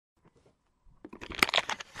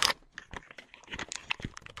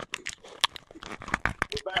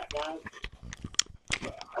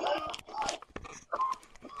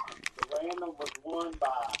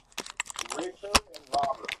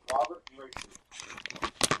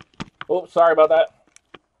Oops, sorry about that.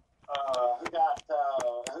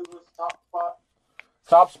 Who was top spot?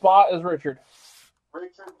 Top spot is Richard.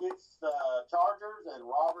 Richard gets the Chargers and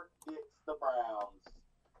Robert gets the Browns.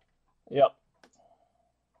 Yep.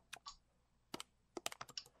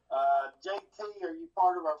 JT, are you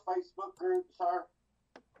part of our Facebook group, sir?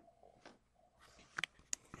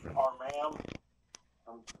 Or ma'am?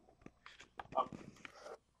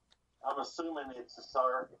 I'm assuming it's a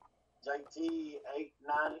sir.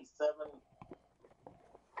 JT897.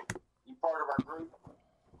 You part of our group?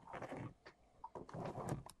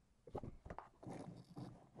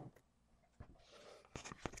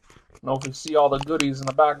 Know if you see all the goodies in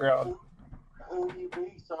the background. Who you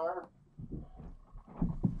be, sir?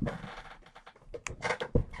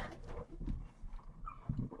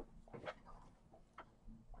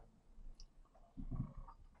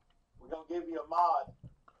 We're going to give you a mod.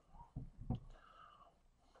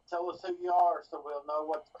 Tell us who you are so we'll know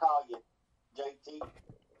what to call you, JT.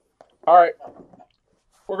 All right.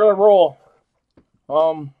 We're going to roll.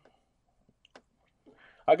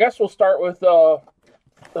 I guess we'll start with the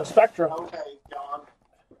Spectra. Okay, John.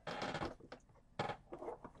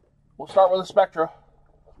 We'll start with the Spectra.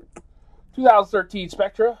 2013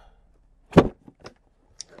 Spectra.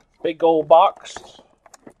 Big gold box.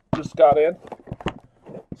 Just got in.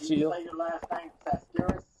 Did you say your last name,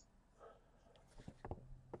 Saskiris?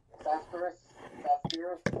 Saskiris?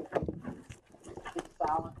 Keep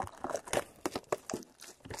silent.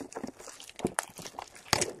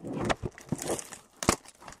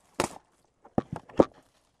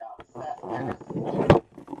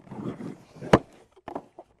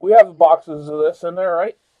 We have boxes of this in there,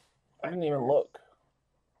 right? I didn't even look.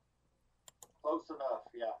 Close enough,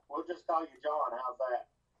 yeah. We'll just call you John. How's that?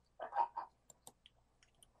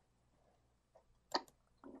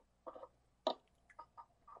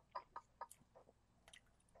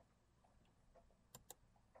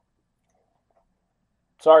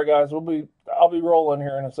 Sorry, guys. I'll be rolling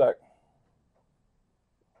here in a sec.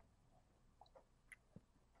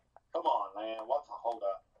 Come on, man. What's a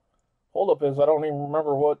holdup? Holdup is I don't even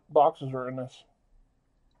remember what boxes are in this.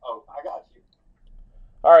 Oh, I got you.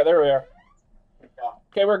 All right, there we are. Yeah.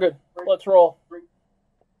 Okay, we're good. Let's roll. Three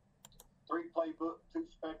playbook, 2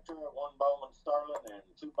 Spectra, 1 Bowman Starlin, and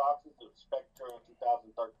 2 boxes of Spectra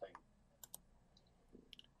 2013.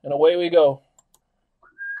 And away we go.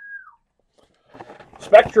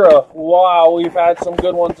 Spectra. Wow, we've had some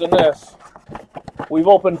good ones in this. We've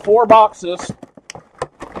opened 4 boxes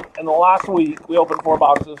in the last week. We opened 4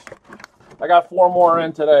 boxes. I got 4 more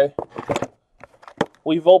in today.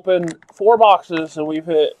 We've opened 4 boxes and we've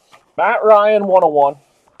hit Matt Ryan 101,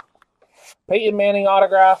 Peyton Manning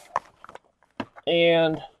autograph,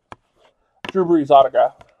 and Drew Brees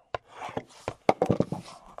autograph.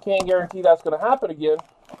 Can't guarantee that's going to happen again.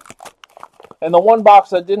 And the one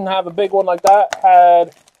box that didn't have a big one like that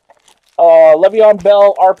had Le'Veon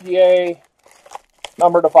Bell RPA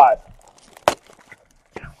number to 5.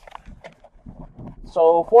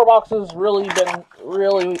 So 4 boxes really been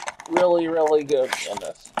really good in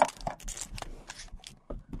this.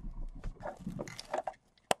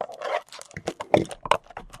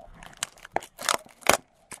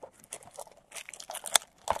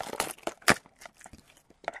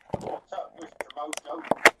 What's up, Mr. Mojo?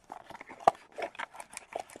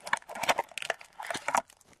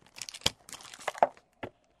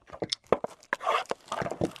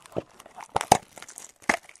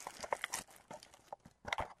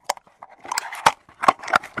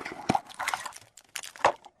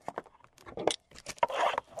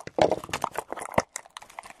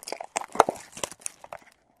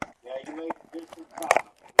 Yeah, you made the distance stop.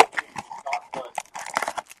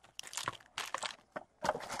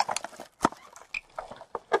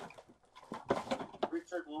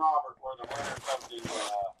 Richard and Robert were the winners of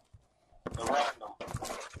the random.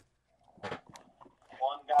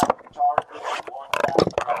 One got the Chargers and one got the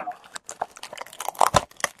Browns.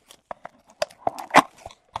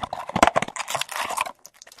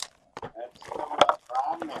 That's coming up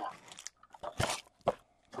right now.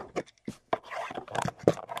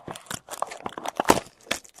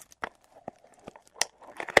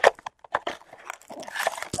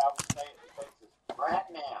 Right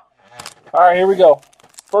now. All right, here we go.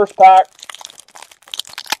 First pack.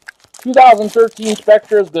 2013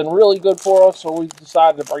 Spectra has been really good for us, so we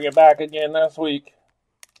decided to bring it back again this week.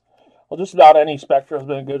 Well, just about any Spectra has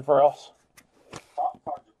been good for us. Top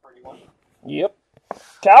card's a pretty one. Yep.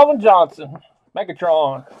 Calvin Johnson,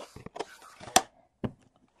 Megatron.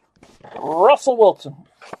 Russell Wilson.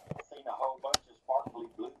 Seen a whole bunch of sparkly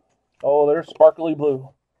blue. Oh, there's sparkly blue.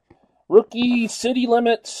 Rookie City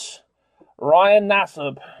Limits, Ryan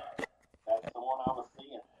Nassib.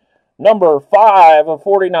 Number 5 of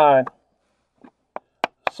 49.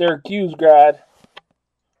 Syracuse grad.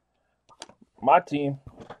 My team.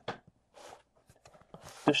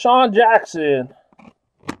 Deshaun Jackson.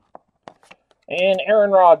 And Aaron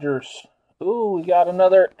Rodgers. Ooh, we got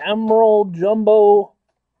another Emerald Jumbo.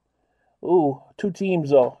 Ooh, 2 teams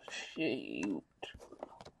though. Shoot.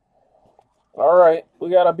 Alright, we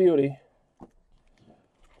got a beauty.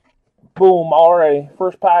 Boom, already.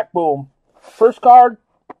 First pack, boom. First card,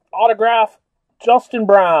 autograph, Justin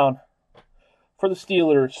Brown for the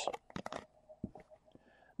Steelers.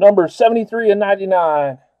 Number 73 and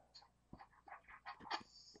 99.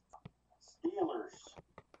 Steelers.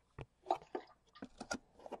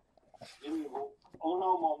 Give me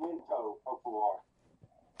uno momento, por favor.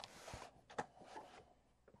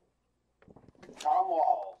 Tom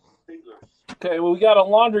Wall, Steelers. Okay, well, we got a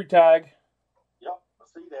laundry tag. Yep, I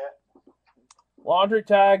see that. Laundry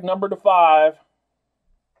tag, number to 5.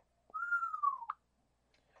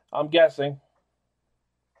 I'm guessing.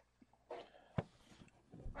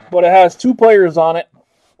 But it has 2 players on it.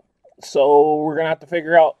 So we're going to have to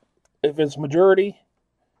figure out if it's majority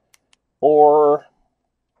or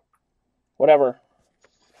whatever.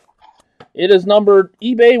 It is numbered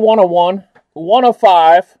eBay 101, 1 of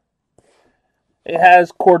 5. It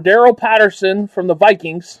has Cordero Patterson from the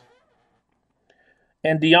Vikings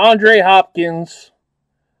and DeAndre Hopkins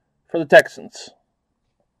for the Texans.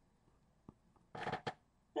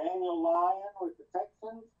 Daniel Lyon with the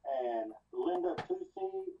Texans and Linda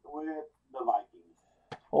Tucci with the Vikings.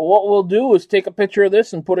 Well, what we'll do is take a picture of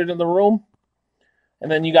this and put it in the room, and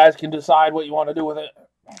then you guys can decide what you want to do with it.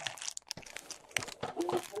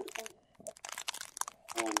 Linda Tucci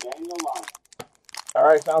and Daniel Lyon. All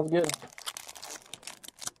right, sounds good.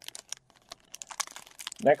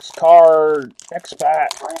 Next card, next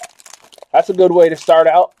pack. That's a good way to start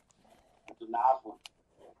out. That's a nice one.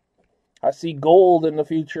 I see gold in the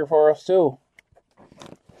future for us, too.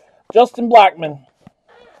 Justin Blackman.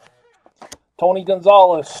 Tony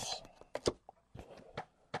Gonzalez.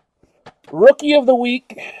 Rookie of the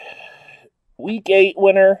Week. Week 8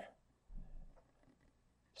 winner.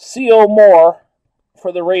 C.O. Moore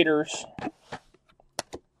for the Raiders.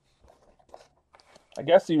 I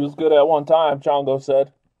guess he was good at one time, Chongo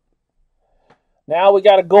said. Now we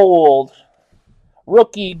got a gold.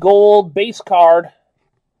 Rookie gold base card.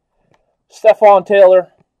 Stephon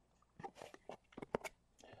Taylor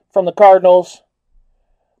from the Cardinals.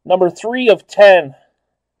 Number 3 of 10.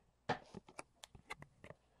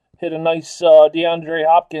 Hit a nice DeAndre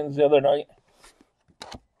Hopkins the other night.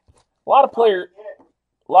 A lot of players.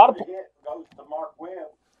 A lot of goes to Mark Webb.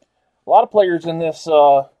 A lot of players in this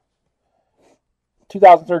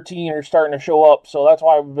 2013 are starting to show up, so that's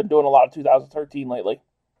why we've been doing a lot of 2013 lately.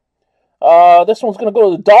 This one's going to go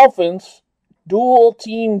to the Dolphins. Dual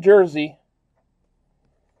team jersey.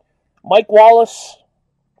 Mike Wallace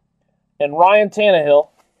and Ryan Tannehill.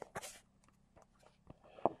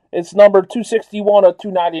 It's number 261 of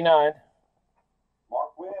 299.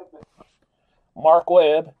 Mark Webb. Mark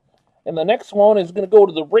Webb. And the next one is going to go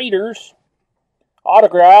to the Raiders.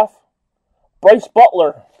 Autograph. Bryce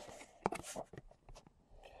Butler.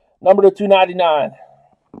 Number to 299.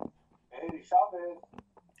 Eddie Chavez.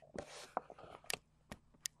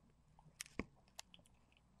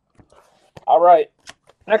 All right.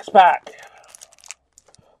 Next pack.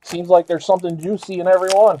 Seems like there's something juicy in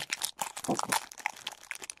every one.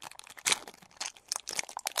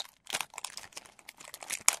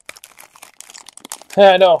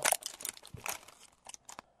 Yeah, I know.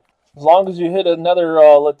 As long as you hit another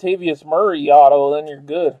Latavius Murray auto, then you're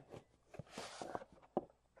good.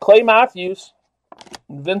 Clay Matthews,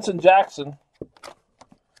 Vincent Jackson.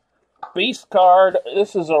 Base card.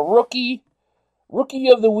 This is a rookie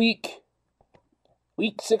of the week.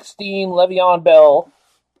 Week 16, Le'Veon Bell.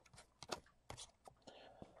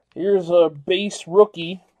 Here's a base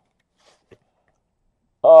rookie.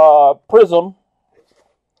 Prism.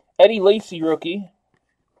 Eddie Lacy rookie.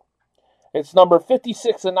 It's number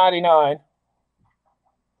 56 and 99.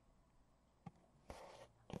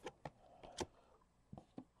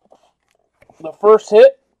 The first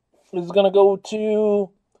hit is going to go to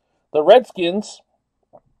the Redskins.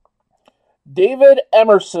 David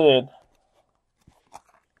Emerson.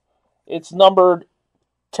 It's numbered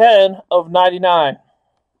 10 of 99.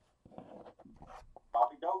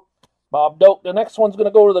 Bobby Doak. Bob Doak. The next one's going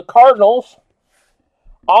to go to the Cardinals.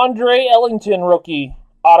 Andre Ellington rookie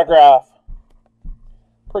autograph.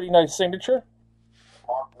 Pretty nice signature.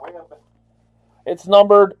 Mark Webb. It's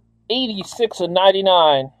numbered 86 of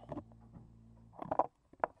 99.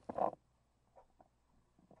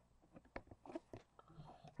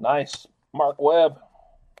 Nice. Mark Webb.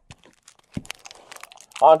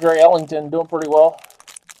 Andre Ellington doing pretty well.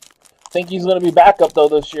 Think he's going to be backup, though,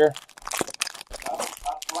 this year. Not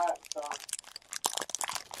flat, sir.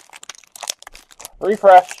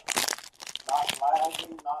 Refresh. Not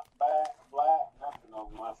lagging, not flat, nothing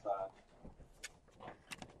on my side.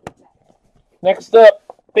 Next up,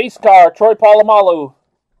 base car, Troy Polamalu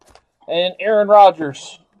and Aaron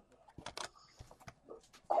Rodgers.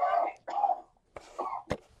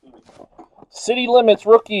 City Limits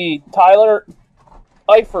rookie, Tyler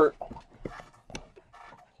Eifert.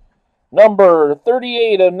 Number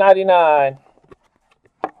 38 of 99.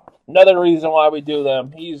 Another reason why we do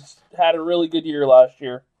them. He's had a really good year last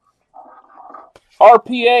year.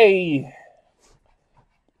 RPA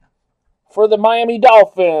for the Miami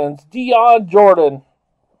Dolphins, Dion Jordan.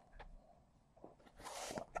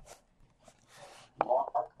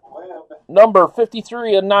 Number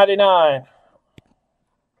 53 of 99.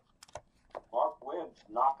 Mark Webb's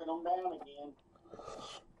knocking them down again.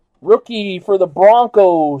 Rookie for the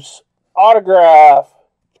Broncos, autograph,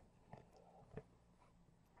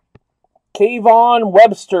 Kayvon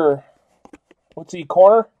Webster. What's he,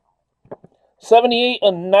 corner? 78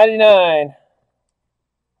 of 99.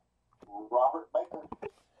 Robert Baker.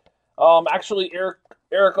 Actually,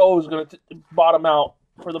 Eric O is going to bottom out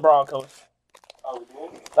for the Broncos. Oh, he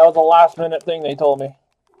did? That was a last-minute thing they told me.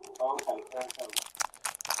 Okay.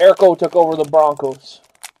 Eric O took over the Broncos.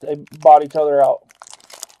 They bought each other out.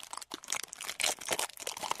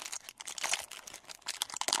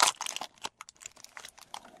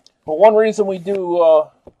 But one reason we do,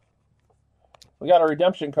 we got a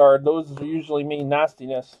redemption card. Those usually mean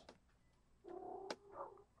nastiness.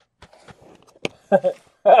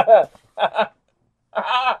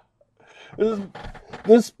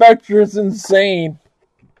 This Spectre is insane.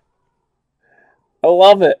 I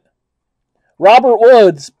love it. Robert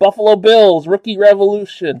Woods, Buffalo Bills, Rookie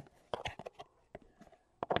Revolution.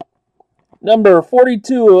 Number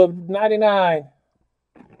 42 of 99.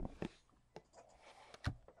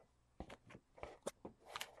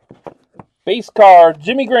 Base card,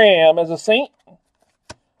 Jimmy Graham as a Saint.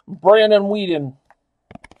 Brandon Whedon.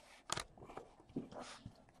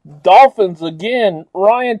 Dolphins again,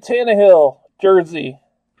 Ryan Tannehill, jersey.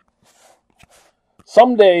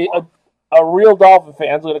 Someday a real Dolphin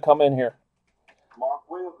fan's going to come in here. Mark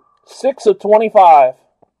Webb. 6 of 25.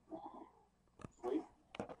 Sweet.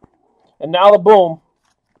 And now the boom.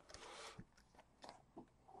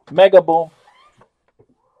 Mega boom.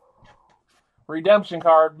 Redemption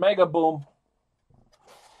card, mega boom.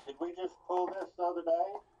 Did we just pull this the other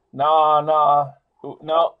day?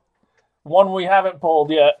 No. One we haven't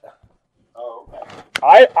pulled yet. Oh,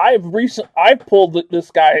 okay. I've pulled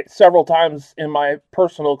this guy several times in my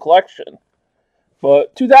personal collection.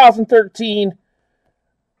 But 2013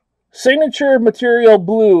 signature material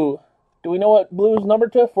blue. Do we know what blue is number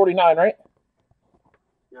to? 49, right?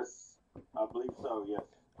 Yes, I believe so, yes.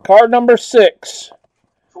 Card number 6.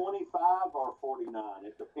 25 or 49,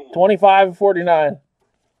 it depends. 25 and 49.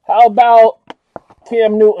 How about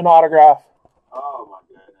Cam Newton autograph? Oh, my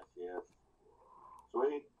goodness, yes.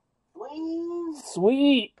 Sweet.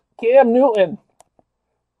 Sweet. Cam Newton.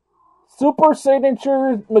 Super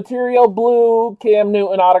signature material blue Cam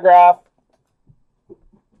Newton autograph.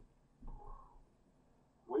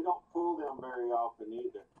 We don't pull them very often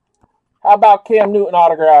either. How about Cam Newton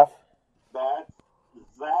autograph? That's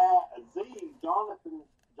Z, Jonathan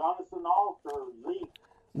Alter, Z.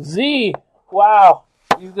 Z. Wow.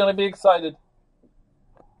 He's going to be excited.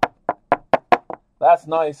 That's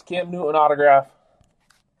nice. Cam Newton autograph.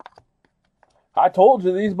 I told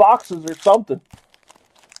you these boxes are something.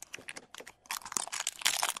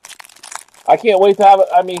 I can't wait to have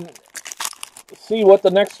it. See what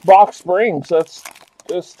the next box brings. That's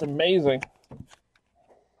just amazing.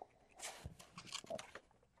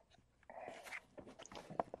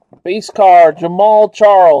 Base card, Jamal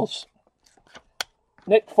Charles.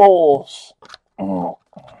 Nick Foles.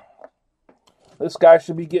 This guy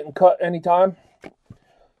should be getting cut anytime.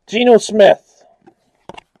 Geno Smith.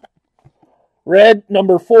 Red,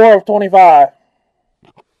 number 4 of 25.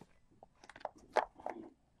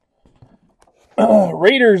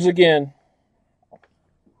 Raiders again.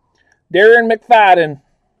 Darren McFadden.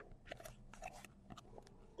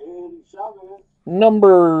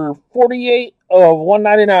 Number 48 of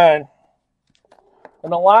 199.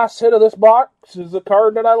 And the last hit of this box is a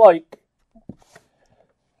card that I like.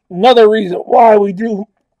 Another reason why we do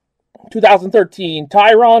 2013.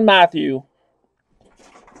 Tyrann Mathieu.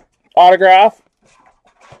 Autograph.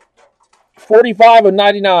 45 of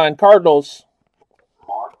 99. Cardinals.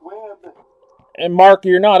 Mark Webb. And Mark,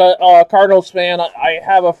 you're not a Cardinals fan. I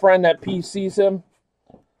have a friend that PCs him.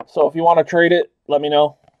 So if you want to trade it, let me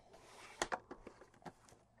know.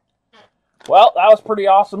 Well, that was pretty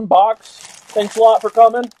awesome box. Thanks a lot for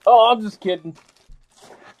coming. Oh, I'm just kidding.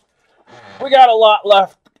 We got a lot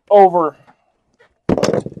left over.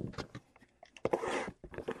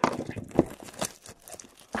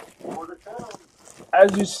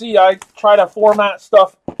 As you see, I try to format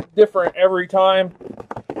stuff different every time.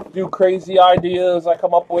 Do crazy ideas. I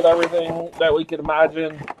come up with everything that we could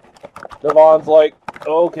imagine. Devon's like,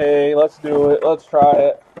 okay, let's do it. Let's try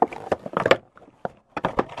it.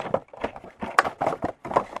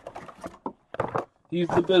 He's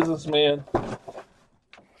the businessman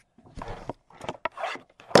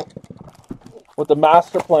with the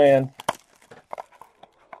master plan.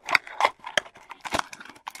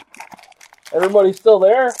 Everybody still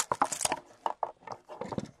there?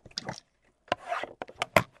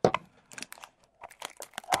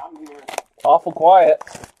 I'm here. Awful quiet.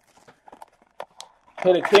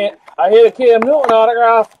 I hit a Cam Newton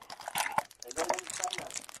autograph.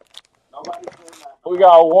 We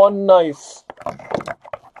got one nice.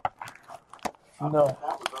 No.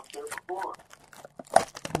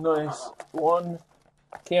 Nice. One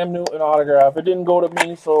Cam Newton autograph. It didn't go to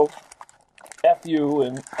me, so F you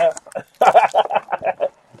and F. Yeah,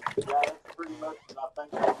 that's pretty much, I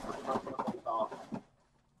think that's pretty much what they thought.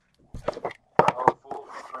 Oh, full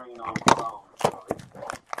screen on the phone, so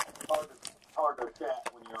it's hard to chat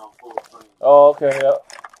when you're on full screen. Oh, okay, yeah.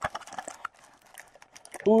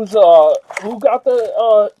 Who got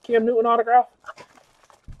the Cam Newton autograph?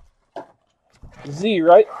 Z,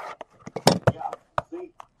 right? Yeah,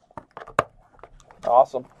 see,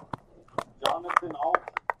 Awesome. Jonathan Alton.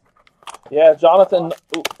 Yeah, Jonathan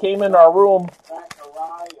came in our room.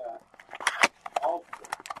 Zachariah Alton.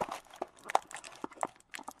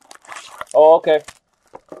 Oh, okay.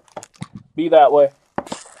 Be that way.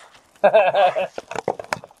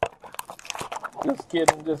 Just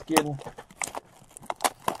kidding, just kidding.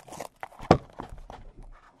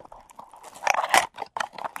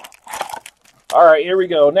 Alright, here we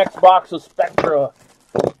go. Next box of Spectra.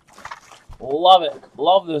 Love it.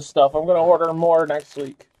 Love this stuff. I'm going to order more next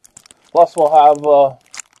week. Plus, we'll have,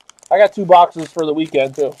 I got 2 boxes for the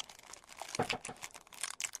weekend, too.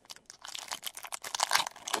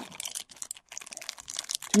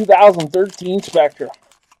 ...2013 Spectra.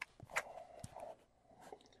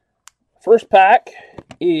 First pack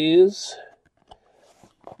is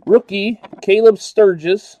rookie Caleb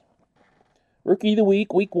Sturgis. Rookie of the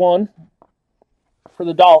week, week 1 for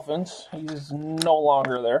the Dolphins. He's no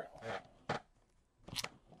longer there.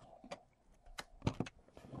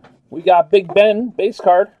 We got Big Ben, base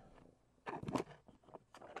card.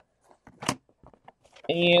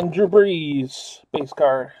 And Drew Brees, base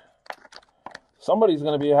card. Somebody's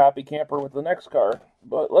going to be a happy camper with the next card.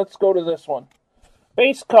 But let's go to this one.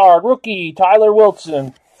 Base card, rookie, Tyler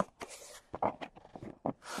Wilson.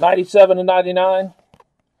 97 and 99.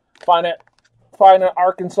 Find an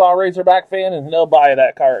Arkansas Razorback fan and they'll buy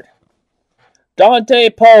that card. Dante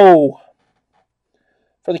Poe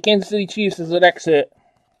for the Kansas City Chiefs as an exit.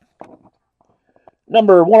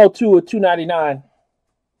 Number 102 of 299.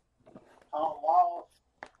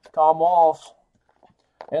 Tom Walsh.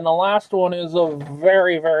 And the last one is a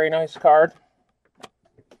very, very nice card.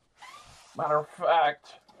 Matter of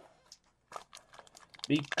fact,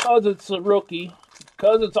 because it's a rookie,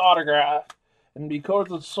 because it's autographed, and because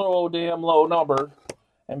it's so damn low numbered,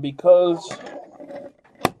 and because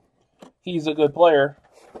he's a good player,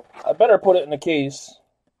 I better put it in a case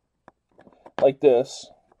like this.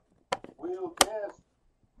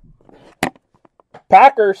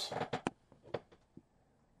 Packers.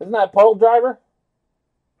 Isn't that Puddle Driver?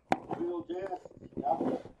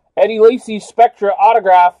 Eddie Lacy Spectra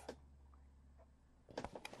autograph.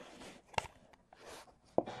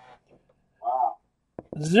 Wow.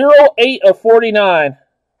 08 of 49.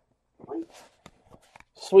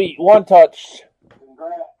 Sweet. One touch.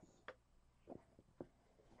 Congrats.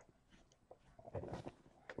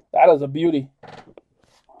 That is a beauty.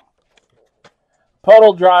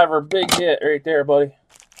 Puddle Driver, big hit right there, buddy.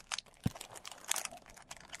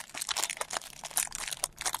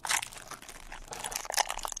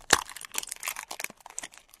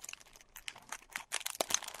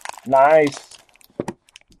 Nice.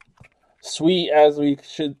 Sweet, as we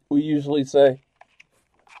usually say.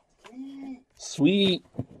 Sweet.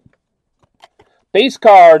 Base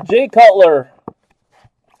card, Jay Cutler.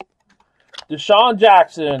 Deshaun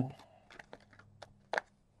Jackson.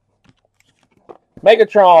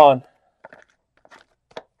 Megatron.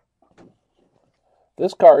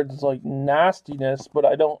 This card is like nastiness, but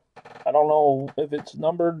I don't know if it's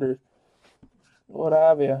numbered or what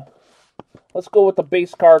have you. Let's go with the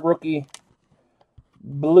base card rookie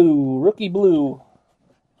Blue, rookie blue.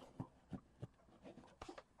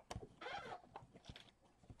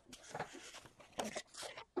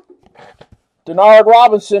 Denard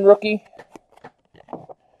Robinson, rookie.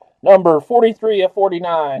 Number 43 of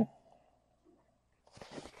 49.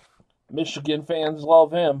 Michigan fans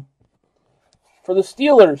love him. For the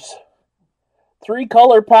Steelers,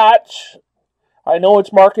 3-color patch. I know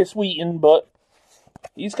it's Marcus Wheaton, but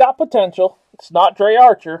he's got potential. It's not Dre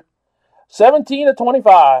Archer. 17 of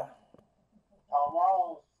 25.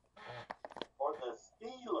 Almost for the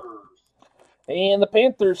Steelers. And the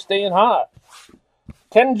Panthers staying hot.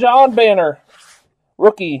 Ken John Banner,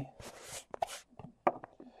 rookie.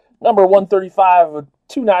 Number 135 of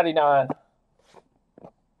 299.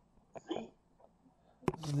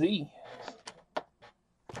 Z.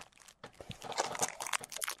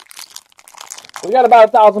 We got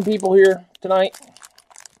about 1,000 people here tonight.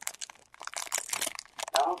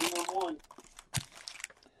 1,001.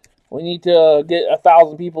 We need to get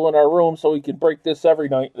 1,000 people in our room so we can break this every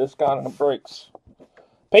night. This kind of breaks.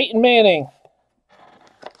 Peyton Manning.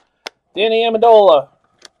 Danny Amendola.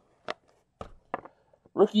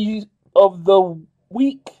 Rookie of the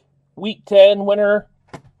week. Week 10 winner.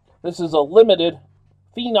 This is a limited.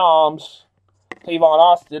 Phenoms. Tavon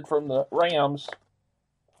Austin from the Rams.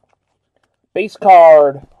 Base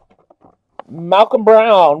card. Malcolm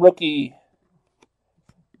Brown, rookie.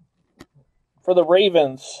 For the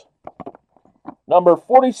Ravens. Number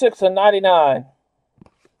 46 and 99.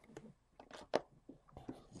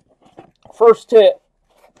 First hit.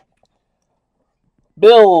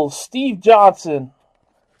 Bills, Steve Johnson.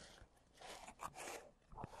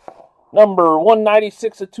 Number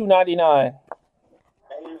 196 of 299.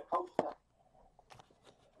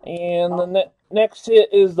 And the next hit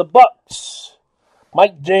is the Bucks.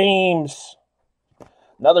 Mike James.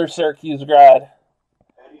 Another Syracuse grad.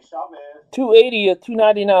 280 of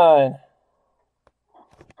 299.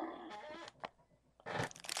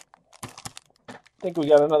 I think we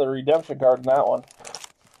got another redemption card in that one.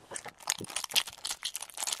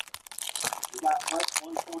 We got break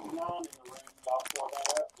 149 in the room.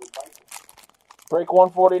 Break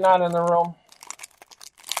 149 in the room.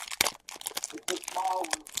 It's a small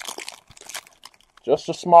one. Just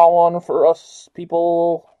a small one for us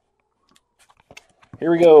people.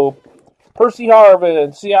 Here we go. Percy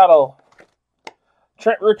Harvin, Seattle.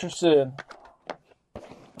 Trent Richardson.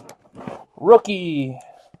 Rookie.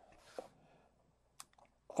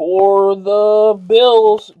 For the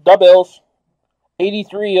Bills.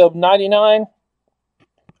 83 of 99.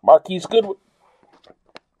 Marquise Goodwin.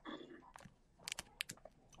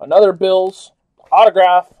 Another Bills.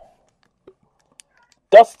 Autograph.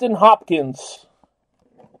 Dustin Hopkins.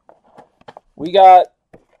 We got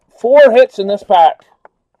 4 hits in this pack.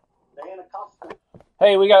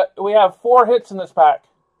 Hey, we have 4 hits in this pack.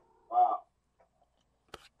 Wow.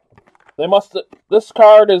 They must. This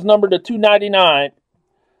card is numbered to 299.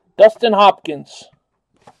 Dustin Hopkins.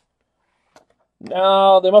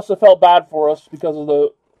 Now they must have felt bad for us because of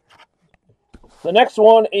the. The next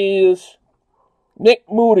one is Nick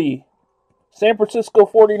Moody, San Francisco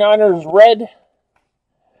 49ers red.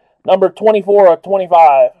 Number 24 of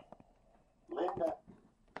 25. Linda.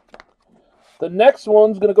 The next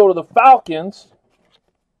one's going to go to the Falcons.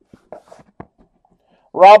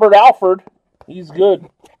 Robert Alford. He's good.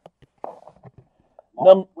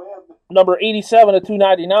 Number 87 of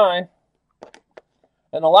 299.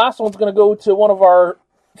 And the last one's going to go to one of our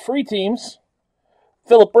free teams.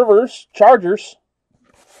 Phillip Rivers, Chargers.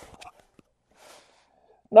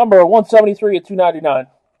 Number 173 of 299.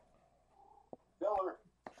 Miller.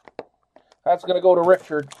 That's going to go to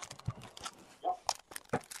Richard.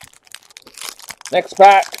 Next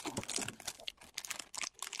pack.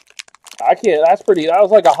 I can't. That's pretty. That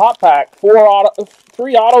was like a hot pack. 3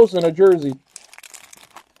 autos and a jersey.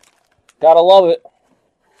 Gotta love it.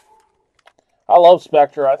 I love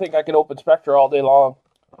Spectra. I think I could open Spectra all day long.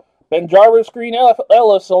 Ben Jarvis, Green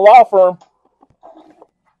Ellis, a law firm.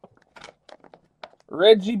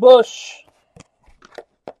 Reggie Bush.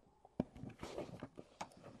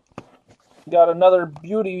 Got another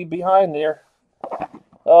beauty behind there.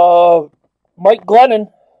 Mike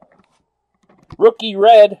Glennon. Rookie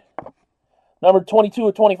red. Number 22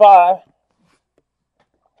 of 25.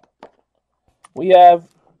 We have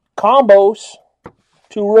combos.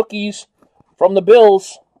 2 rookies from the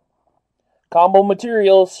Bills. Combo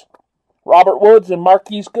materials. Robert Woods and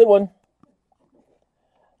Marquise Goodwin.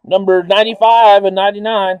 Number 95 and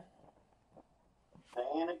 99.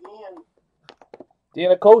 And again.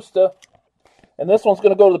 Dan Acosta. And this one's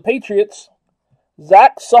going to go to the Patriots.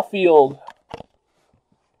 Zach Suffield.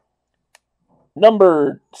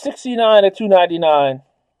 Number 69 of 299.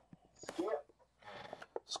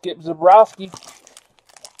 Skip Zabrowski.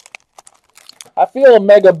 I feel a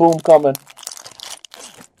mega boom coming.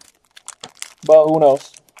 But who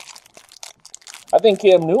knows? I think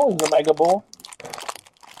Cam Newton's a mega boom.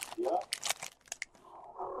 Yeah.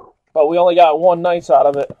 But we only got one nice out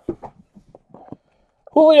of it.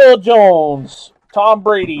 Julio Jones. Tom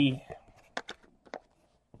Brady.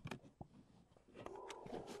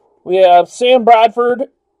 We have Sam Bradford.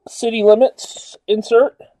 City Limits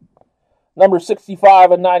insert. Number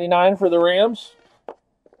 65 and 99 for the Rams.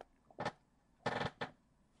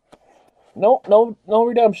 No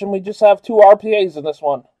redemption. We just have 2 RPAs in this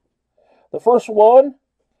one. The first one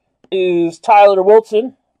is Tyler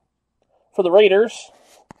Wilson for the Raiders.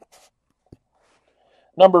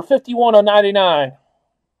 Number 51 of 99.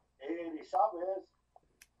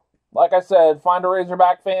 Like I said, find a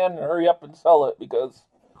Razorback fan and hurry up and sell it because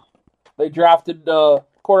they drafted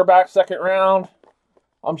quarterback 2nd round.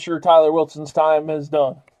 I'm sure Tyler Wilson's time is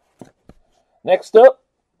done. Next up,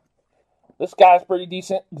 this guy's pretty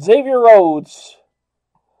decent. Xavier Rhodes.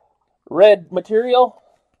 Red material.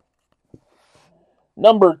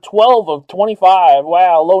 Number 12 of 25.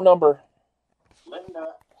 Wow, low number.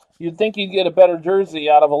 You'd think you'd get a better jersey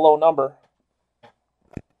out of a low number.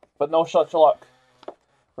 But no such luck.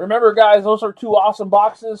 Remember, guys, those are 2 awesome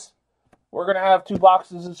boxes. We're going to have 2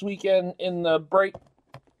 boxes this weekend in the break.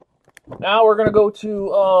 Now we're going to go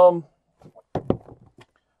to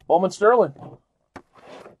Bowman Sterling.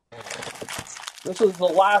 This is the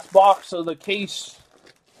last box of the case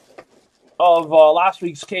of last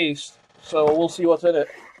week's case. So we'll see what's in it.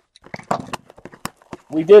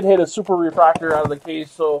 We did hit a super refractor out of the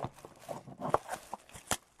case, so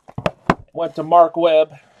went to Mark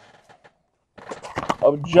Webb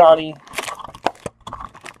of Johnny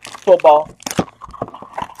Football.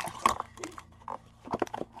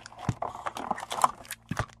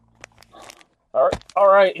 All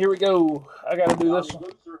right, here we go. I got to do this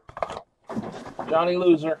one. Johnny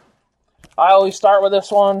Loser. I always start with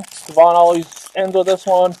this one. Devon always ends with this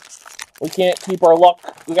one. We can't keep our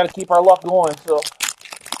luck. We got to keep our luck going. So,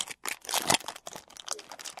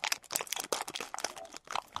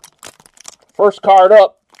 first card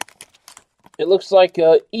up. It looks like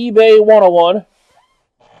eBay 101.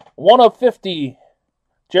 1 of 50.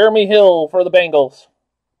 Jeremy Hill for the Bengals.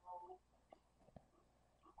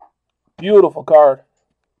 Beautiful card.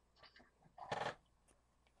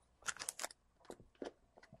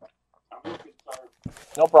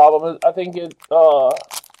 No problem. I think it.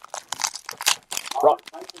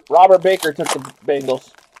 Robert Baker took the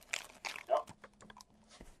Bengals.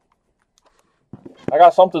 I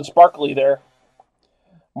got something sparkly there.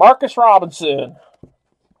 Marcus Robinson.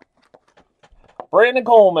 Brandon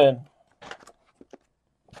Coleman.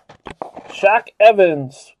 Shaq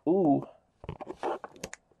Evans. Ooh.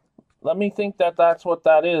 Let me think that's what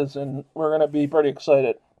that is, and we're going to be pretty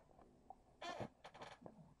excited.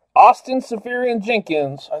 Austin Seferian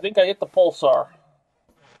Jenkins. I think I hit the Pulsar.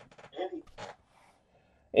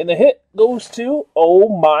 And the hit goes to, oh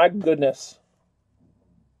my goodness.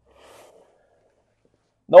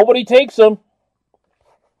 Nobody takes him.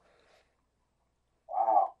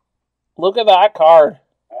 Wow. Look at that card.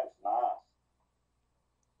 That's nice.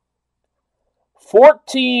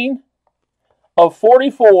 14 of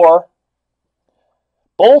 44.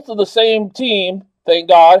 Both of the same team, thank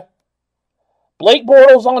God. Blake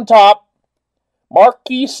Bortles on top.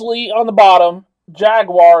 Marquise Lee on the bottom.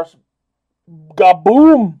 Jaguars.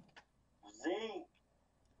 Gaboom. Z.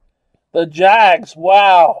 The Jags.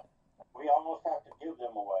 Wow. We almost have to give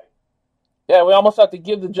them away. Yeah, we almost have to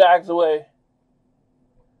give the Jags away.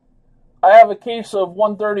 I have a case of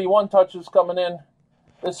 131 touches coming in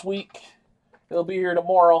this week. It'll be here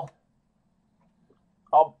tomorrow.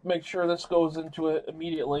 I'll make sure this goes into it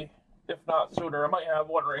immediately, if not sooner. I might have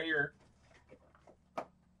one right here.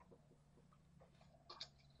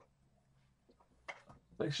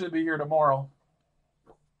 They should be here tomorrow.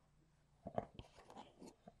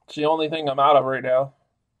 It's the only thing I'm out of right now.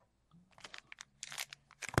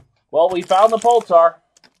 Well, we found the Pulsar.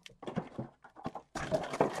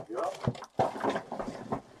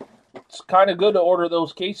 It's kind of good to order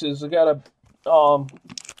those cases. We got a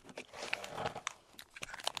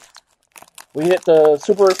we hit the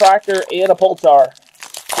Super Refractor and a Pulsar.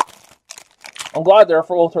 I'm glad they're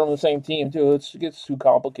both from the same team too. It gets too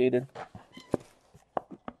complicated.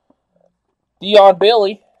 Dion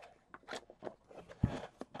Bailey.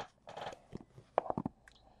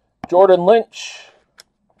 Jordan Lynch.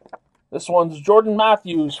 This one's Jordan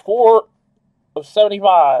Matthews, 4 of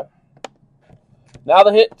 75. Now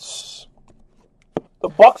the hits. The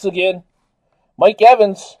Bucks again. Mike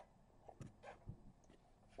Evans.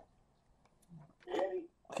 Eddie.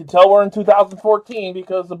 You can tell we're in 2014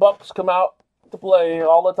 because the Bucks come out to play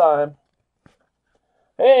all the time.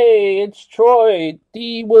 Hey, it's Troy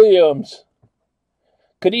D. Williams.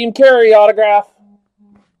 Kadeem Carey autograph.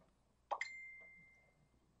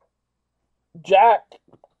 Jack.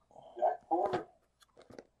 Jack Porter.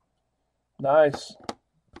 Nice.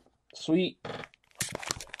 Sweet.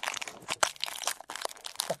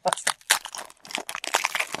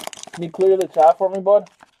 Can you clear the chat for me, bud?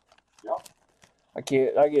 Yep.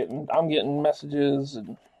 I'm getting messages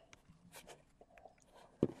and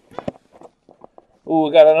ooh,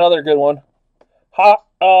 we got another good one.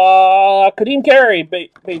 Kadeem Carey,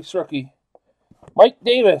 base rookie. Mike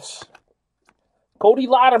Davis. Cody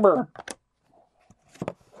Latimer.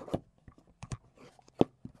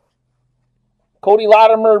 Cody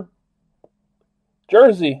Latimer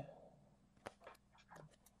jersey.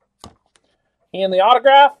 And the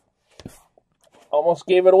autograph. Almost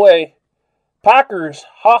gave it away. Packers.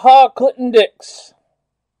 Clinton Dix.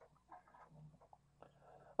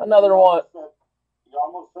 Another one. You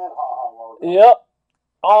almost said ha-ha. Yep.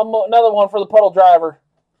 Another one for the puddle driver.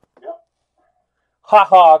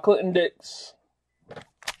 Yep. Clinton Dix.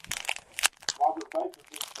 Robert Baker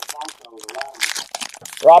is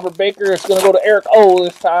the Robert Baker is going to go to Eric O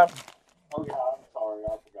this time. Oh, yeah, I'm sorry.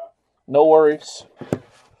 I forgot. No worries.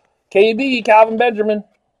 KB, Calvin Benjamin.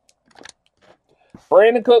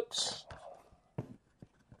 Brandon Cooks.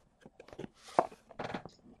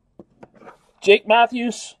 Jake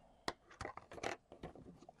Matthews.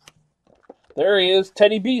 There he is.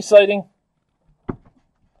 Teddy B sighting.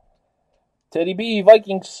 Teddy B,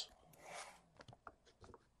 Vikings.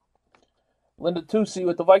 Linda Tucci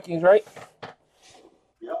with the Vikings, right?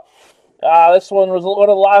 Yep. This one was one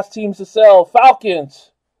of the last teams to sell.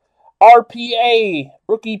 Falcons. RPA.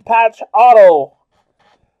 Rookie patch auto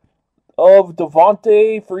of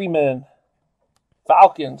Devontae Freeman.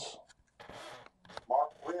 Falcons.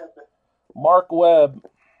 Mark Webb.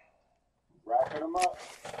 Racking them up.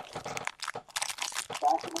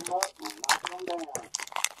 Stacking them up and knocking them down.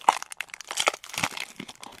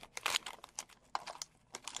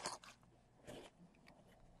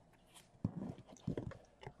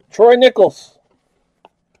 Troy Nichols.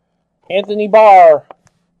 Anthony Barr.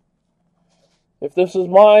 If this is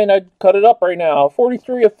mine, I'd cut it up right now.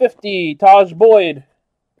 43 of 50. Taj Boyd.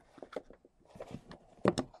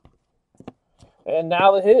 And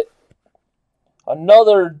now the hit.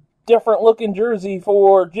 Another different looking jersey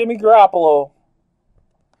for Jimmy Garoppolo.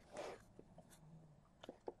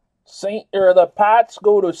 The Pats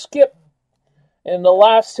go to Skip. And the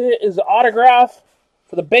last hit is the autograph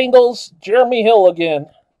for the Bengals. Jeremy Hill again.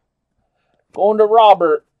 Going to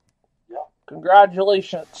Robert. Yep.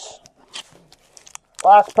 Congratulations.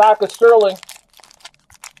 Last pack of Sterling.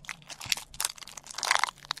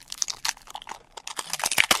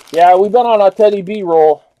 Yeah, we've been on a Teddy B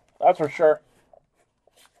roll. That's for sure.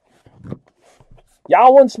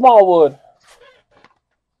 Yalwyn Smallwood.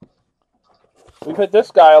 We've hit this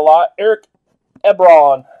guy a lot. Eric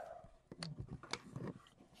Ebron.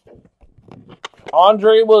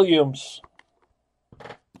 Andre Williams.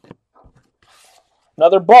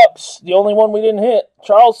 Another Bucks. The only one we didn't hit.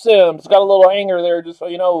 Charles Sims. Got a little hanger there, just so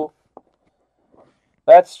you know.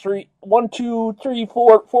 That's 4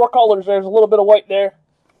 colors. There's a little bit of white there.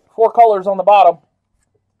 4 colors on the bottom.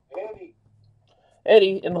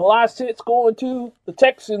 Eddie. And the last hit's going to the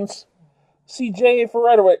Texans. CJ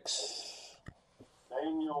Frederick's.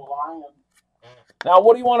 Daniel Lyon. Now,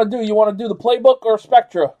 what do you want to do? You want to do the playbook or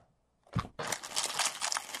Spectra?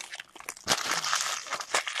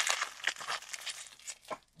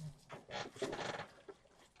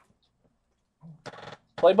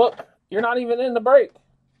 Playbook? You're not even in the break.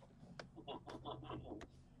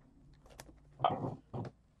 You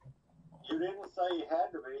didn't say you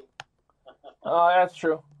had to be. Oh, that's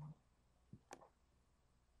true.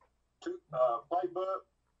 Playbook,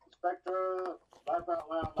 Spectra, Laugh Out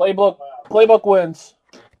Loud. Playbook wins.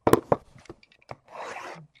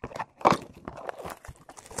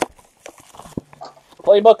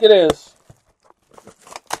 Playbook it is.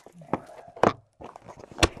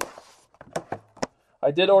 I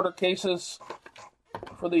did order cases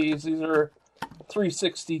for these. These are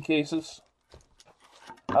 360 cases.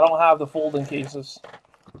 I don't have the folding cases.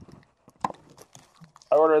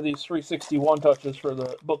 I ordered these 361 touches for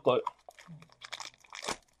the booklet.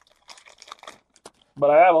 But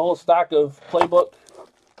I have a whole stack of playbook.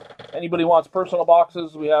 Anybody wants personal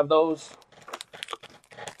boxes, we have those.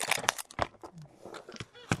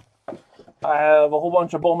 I have a whole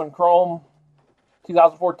bunch of Bowman Chrome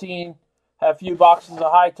 2014. Have a few boxes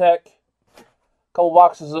of High Tech. Couple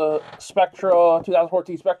boxes of Spectra,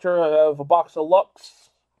 2014 Spectra. I have a box of Lux.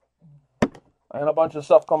 And a bunch of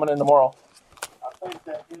stuff coming in tomorrow. I think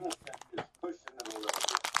that Innocent is pushing it a little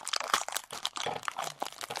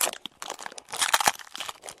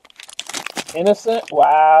bit. Innocent?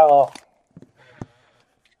 Wow.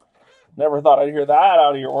 Never thought I'd hear that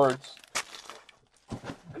out of your words.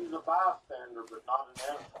 He's a bystander, but not an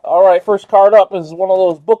innocent. All right, first card up is one of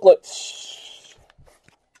those booklets.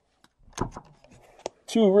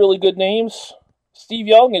 Two really good names, Steve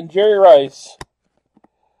Young and Jerry Rice.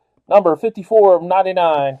 Number 54 of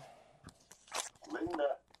 99.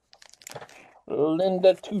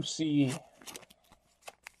 Linda Tucci.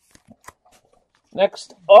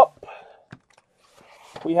 Next up,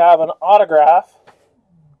 we have an autograph.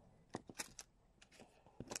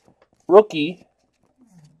 Rookie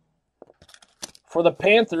for the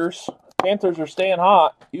Panthers. Panthers are staying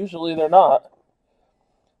hot. Usually they're not.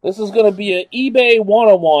 This is going to be an eBay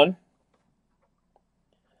 101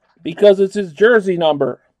 because it's his jersey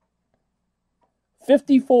number.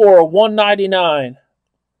 54 of 199.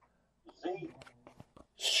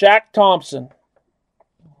 Shaq Thompson.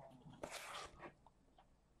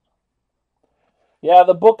 Yeah,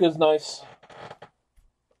 the book is nice.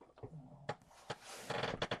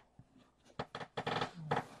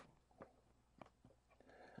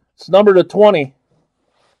 It's numbered to 20.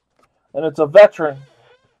 And it's a veteran.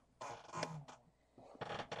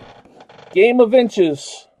 Game of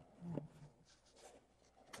Inches.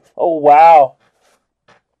 Oh, wow.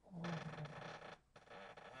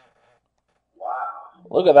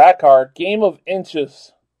 Look at that card. Game of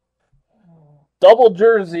Inches. Double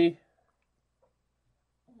jersey.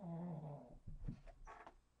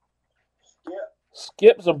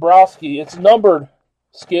 Skip Zabrowski. It's numbered,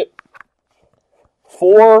 Skip.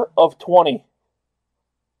 4 of 20.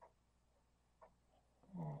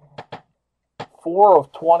 4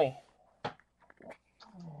 of 20.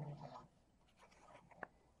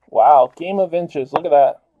 Wow, Game of Inches. Look at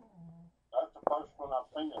that. That's the first one I've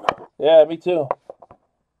seen it of. Yeah, me too.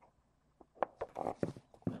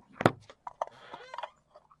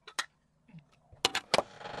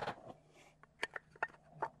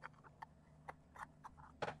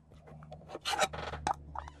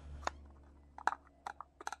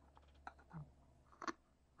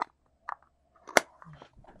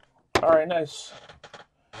 All right, nice.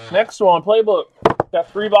 Next one, playbook.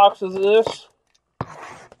 Got 3 boxes of this.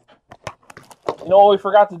 You know what we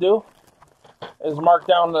forgot to do? Is mark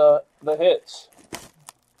down the hits.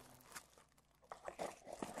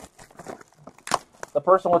 The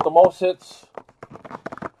person with the most hits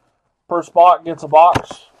per spot gets a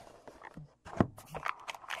box.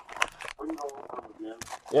 We can go over them again.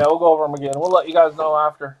 Yeah, we'll go over them again. We'll let you guys know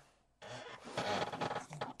after.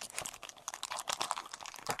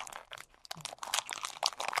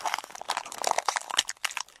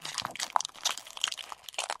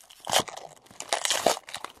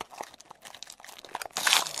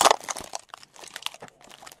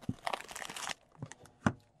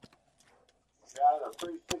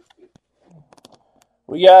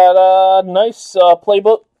 We got a nice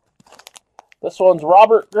playbook. This one's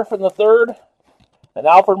Robert Griffin III and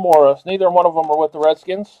Alfred Morris. Neither one of them are with the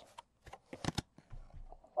Redskins.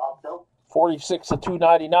 46 of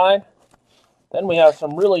 299. Then we have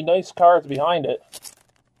some really nice cards behind it.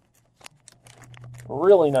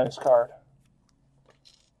 Really nice card.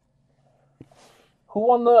 Who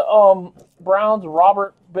won the Browns?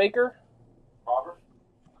 Robert Baker? Robert?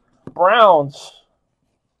 Browns.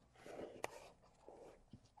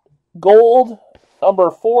 Gold, number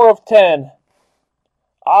 4 of 10.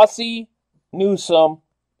 Ozzie Newsome.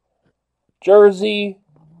 Jersey,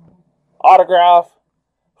 autograph,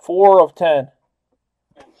 4 of 10.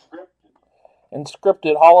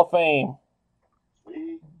 Inscripted Hall of Fame.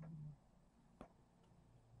 Sweet.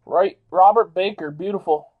 Right, Robert Baker,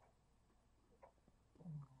 beautiful.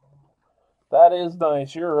 That is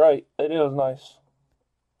nice, you're right, it is nice.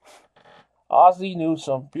 Ozzie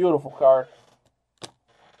Newsome, beautiful card.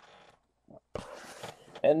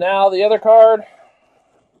 And now the other card,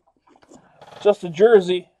 just a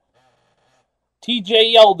jersey.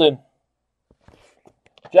 TJ Yeldon,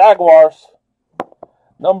 Jaguars,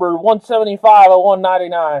 number 175 of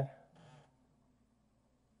 199.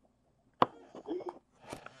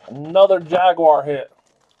 Another Jaguar hit.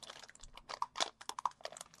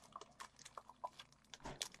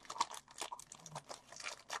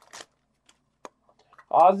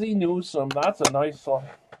 Ozzie Newsome, that's a nice one.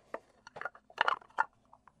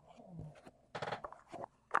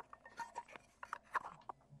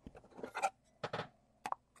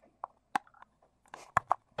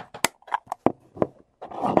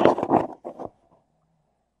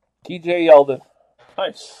 TJ Yeldon.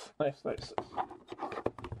 Nice.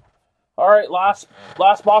 All right, last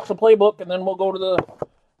box of Playbook, and then we'll go to the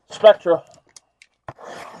Spectra.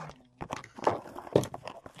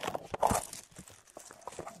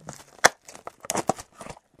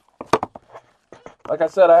 Like I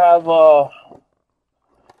said, I have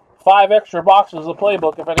 5 extra boxes of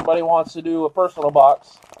Playbook if anybody wants to do a personal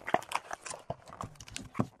box.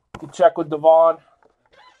 You can check with Devon.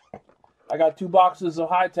 I got 2 boxes of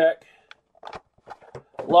High Tech,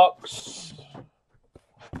 Lux,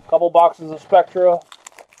 a couple boxes of Spectra.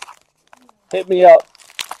 Hit me up.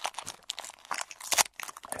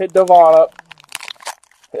 Hit Devon up.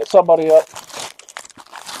 Hit somebody up.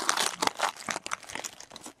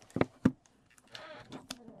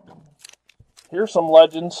 Here's some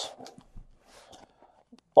legends.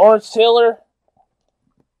 Lawrence Taylor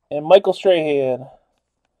and Michael Strahan.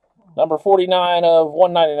 Number 49 of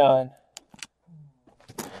 199.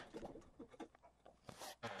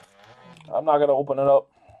 I'm not going to open it up.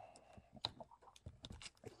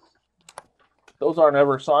 Those aren't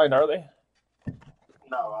ever signed, are they?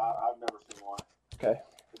 No, I've never seen one. Okay.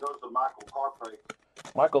 It goes to Michael Carpe.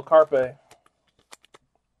 Michael Carpe.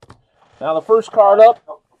 Now the first card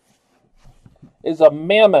up is a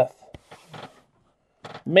Mammoth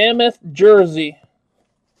jersey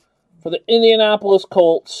for the Indianapolis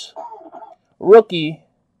Colts. Rookie.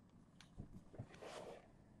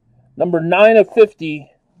 Number 9 of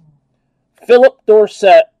 50. Philip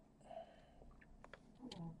Dorsett.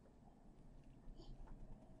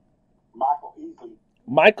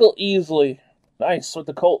 Michael Easley. Nice with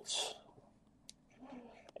the Colts.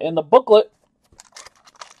 And the booklet,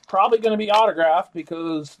 probably going to be autographed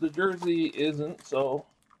because the jersey isn't, so.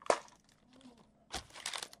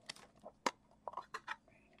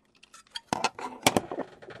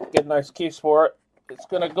 Get a nice case for it. It's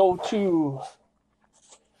going to go to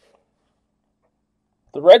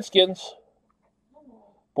the Redskins.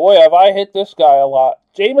 Boy, have I hit this guy a lot.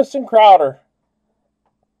 Jamison Crowder.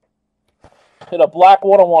 Hit a black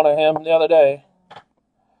one-on-one of him the other day.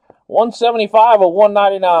 175 of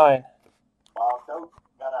 199.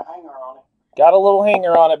 Got a hanger on it. Got a little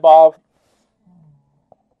hanger on it, Bob.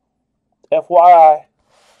 FYI.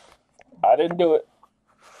 I didn't do it.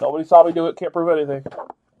 Nobody saw me do it. Can't prove anything.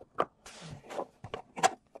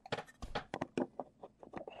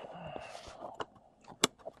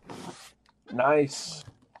 Nice.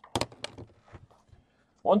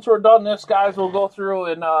 Once we're done this, guys, we'll go through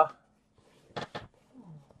and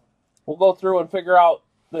figure out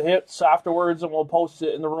the hits afterwards, and we'll post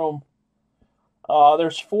it in the room.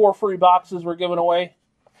 There's 4 free boxes we're giving away.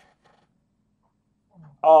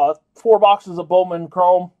 4 boxes of Bowman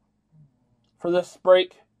Chrome for this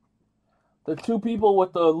break. The 2 people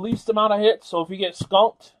with the least amount of hits, so if you get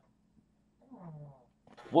skunked,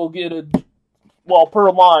 we'll get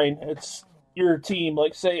per line, it's your team.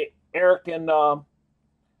 Like, say, Eric and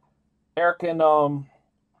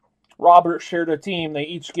Robert shared a team, they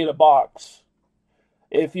each get a box.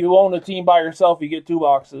 If you own a team by yourself, you get 2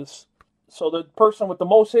 boxes. So the person with the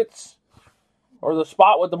most hits, or the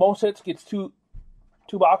spot with the most hits, gets two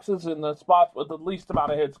boxes, and the spot with the least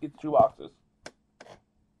amount of hits gets 2 boxes.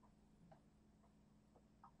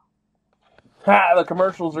 Ha! The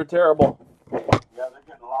commercials are terrible. Yeah, they're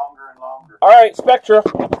getting longer and longer. All right, Spectra.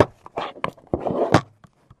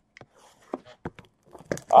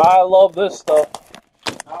 I love this stuff.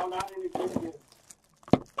 No, not any good.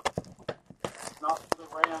 Not for the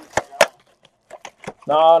Rams.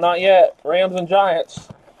 No, not yet. Rams and Giants.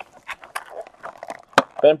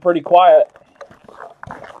 Been pretty quiet.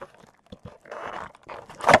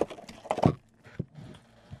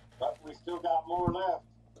 But we still got more left.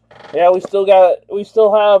 Yeah, we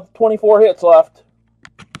still have 24 hits left.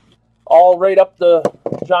 All right up the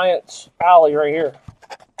Giants alley right here.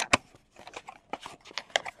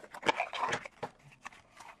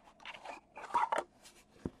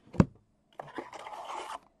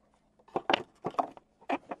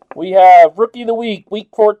 We have Rookie of the Week, Week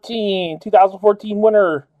 14, 2014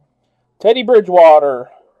 winner, Teddy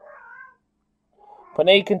Bridgewater.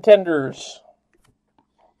 Panay Contenders.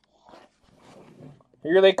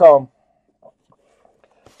 Here they come.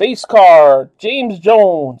 Base card, James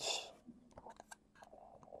Jones.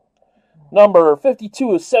 Number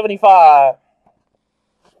 52 of 75.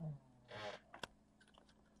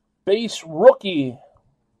 Base rookie,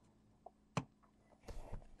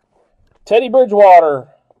 Teddy Bridgewater.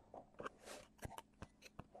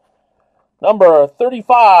 Number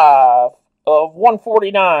 35 of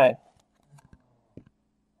 149.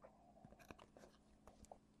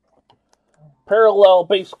 Parallel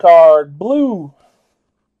base card, blue.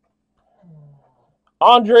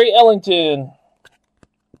 Andre Ellington,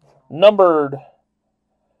 numbered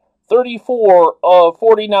 34 of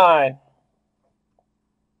 49.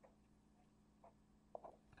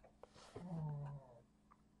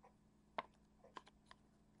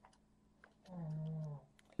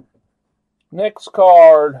 Next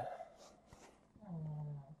card,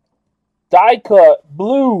 die cut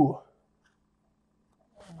blue,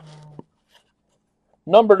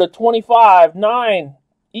 number to 25, 9,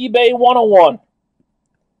 eBay 101.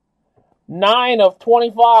 9 of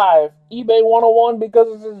 25, eBay 101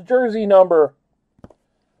 because it's his jersey number.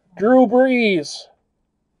 Drew Brees.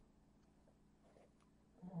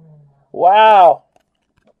 Wow.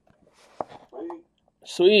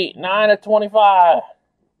 Sweet, 9 of 25.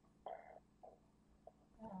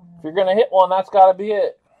 If you're going to hit one, that's got to be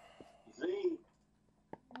it. Z.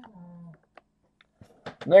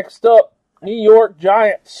 Next up, New York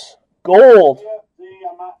Giants, gold. Yeah, Z,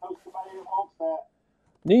 I might know somebody who wants that.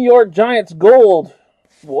 New York Giants, gold.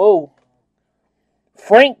 Whoa.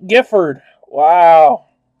 Frank Gifford. Wow.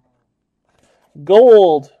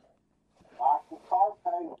 Gold. Michael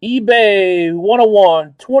Carpay. eBay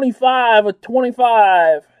 101, 25 of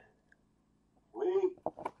 25. Lee.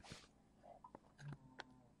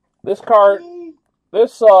 This card, Lee.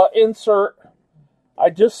 this insert,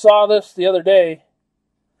 I just saw this the other day,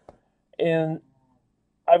 and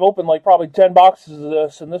I've opened like probably 10 boxes of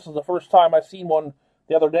this, and this is the first time I've seen one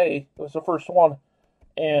the other day. It was the first one.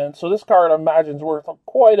 And so this card, I imagine, is worth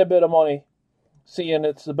quite a bit of money, seeing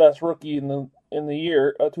it's the best rookie in the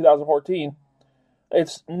year 2014.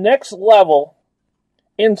 It's next level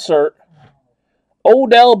insert,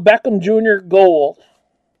 Odell Beckham Jr. gold,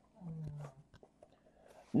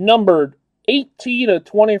 numbered 18 of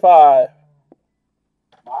 25.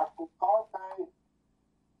 Michael Carpay.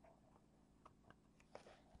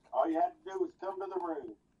 All you had to do was come to the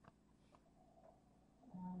room.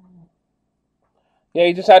 Yeah,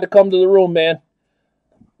 you just had to come to the room, man.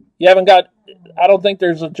 You haven't got, I don't think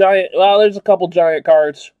there's a giant, well, there's a couple giant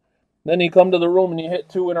cards. Then you come to the room and you hit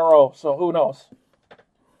 2 in a row, so who knows.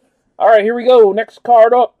 All right, here we go. Next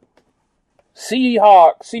card up,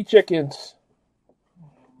 Seahawks, Sea Chickens.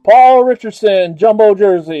 Paul Richardson, jumbo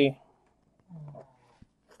jersey.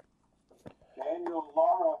 Daniel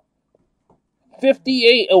Lara.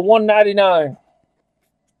 58 of 199.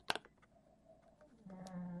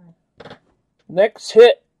 Next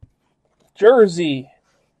hit, jersey.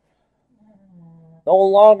 No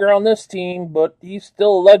longer on this team, but he's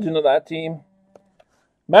still a legend of that team.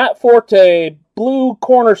 Matt Forte, blue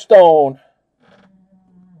cornerstone.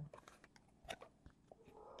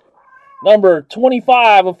 Number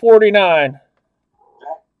 25 of 49. Jack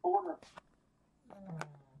Porter.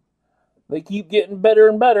 They keep getting better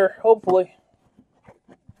and better, hopefully.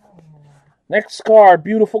 Next card,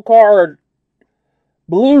 beautiful card.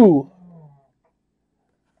 Blue.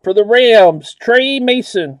 For the Rams, Trey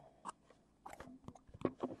Mason.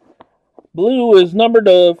 Blue is numbered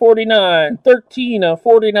to 49, 13 of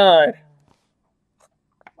 49.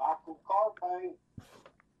 Michael Carpay.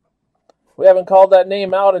 We haven't called that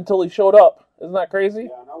name out until he showed up. Isn't that crazy?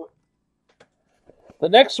 Yeah, I know it. The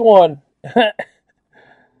next one, the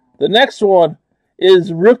next one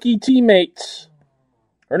is rookie teammates.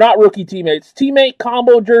 Or not rookie teammates, teammate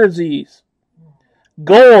combo jerseys.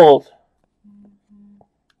 Gold.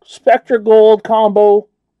 Spectra Gold combo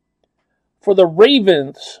for the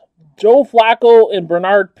Ravens. Joe Flacco and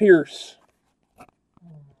Bernard Pierce.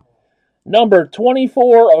 Number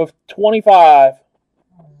 24 of 25.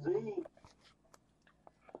 Z. And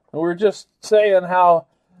we're just saying how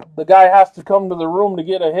the guy has to come to the room to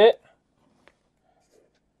get a hit.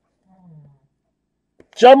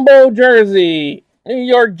 Jumbo jersey. New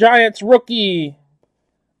York Giants rookie.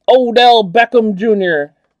 Odell Beckham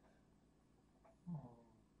Jr.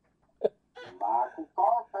 Michael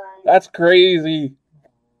Carpay. That's crazy.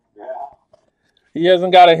 Yeah. He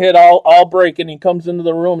hasn't got a hit all break, and he comes into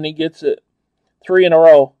the room and he gets it. 3 in a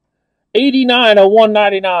row. 89 of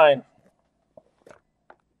 199.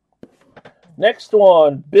 Next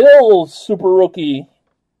one, Bills super rookie.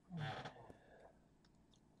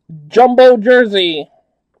 Jumbo jersey.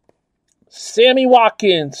 Sammy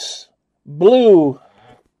Watkins, blue.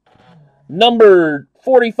 Numbered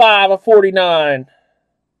 45 of 49.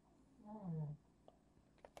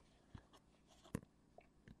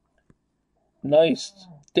 Nice.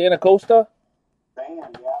 Dan Acosta. Dan,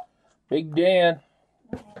 yeah. Big Dan.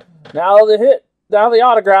 Now the hit. Now the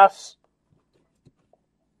autographs.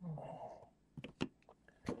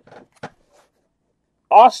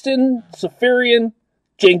 Austin Safarian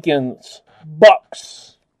Jenkins.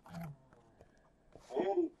 Bucks.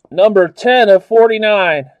 Eddie. Number 10 of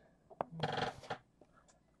 49.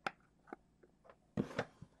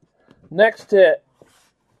 Next hit,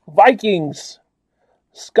 Vikings,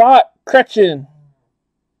 Scott Krejci,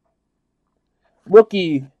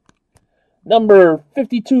 rookie, number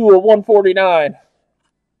 52 of 149.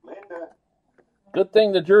 Linda. Good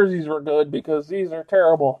thing the jerseys were good because these are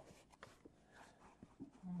terrible.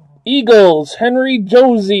 Eagles, Henry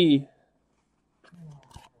Josey,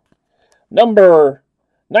 number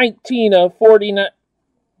 19 of 49.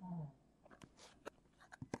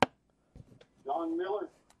 John Miller.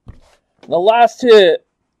 The last hit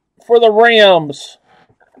for the Rams,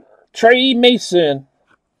 Trey Mason,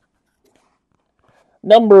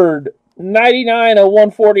 numbered 99 of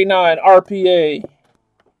 149 RPA.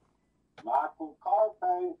 Michael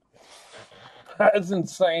Carpay. That's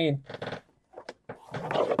insane.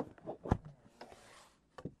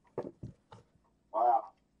 Wow.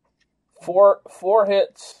 Four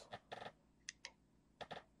hits.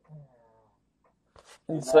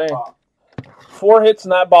 Insane. 4 hits in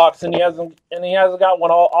that box, and he hasn't got one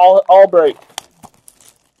all break.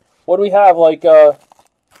 What do we have? Like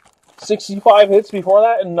 65 hits before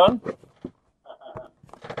that and none?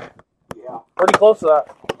 Yeah. Pretty close to that.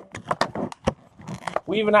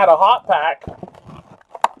 We even had a hot pack.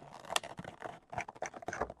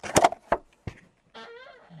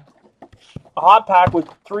 A hot pack with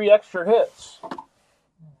 3 extra hits.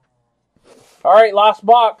 All right, last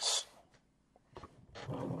box.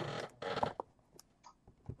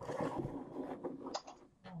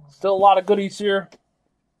 Still a lot of goodies here.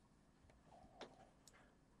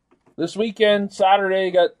 This weekend,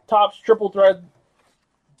 Saturday, got Topps Triple Thread.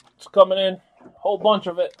 It's coming in. Whole bunch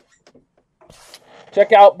of it.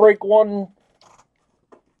 Check out break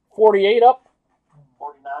 148 up.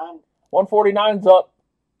 49. 149's up.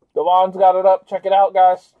 Devon's got it up. Check it out,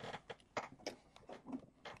 guys.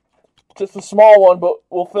 Just a small one, but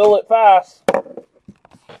we'll fill it fast.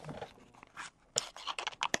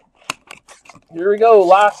 Here we go.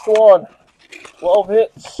 Last one. 12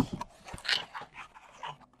 hits.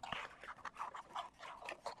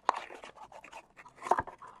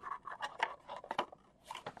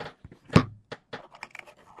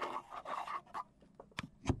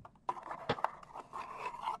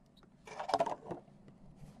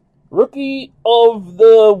 Rookie of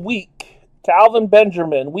the week, Calvin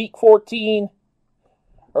Benjamin, week 14,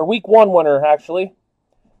 or week 1 winner, actually.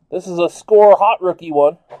 This is a Score Hot Rookie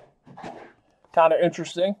one. Kind of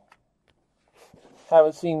interesting.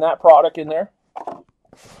 Haven't seen that product in there.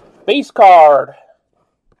 Base card,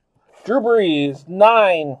 Drew Brees,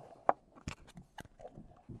 9.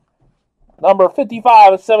 Number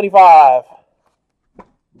 55 of 75.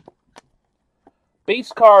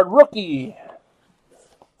 Base card, rookie.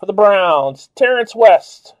 For the Browns, Terrence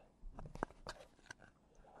West,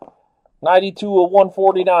 92 of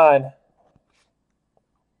 149.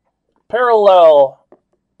 Parallel,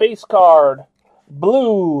 base card,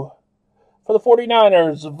 blue. For the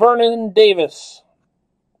 49ers, Vernon Davis.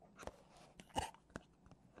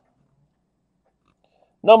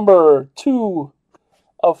 Number 2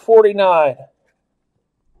 of 49.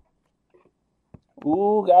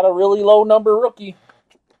 Ooh, got a really low number rookie.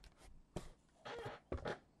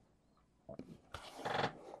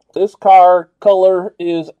 This card color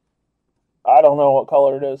is, I don't know what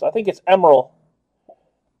color it is. I think it's emerald.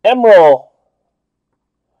 Emerald.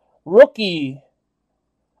 Rookie.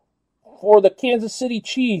 For the Kansas City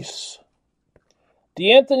Chiefs,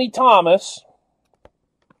 DeAnthony Thomas.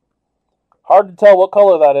 Hard to tell what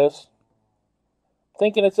color that is.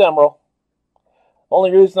 Thinking it's emerald.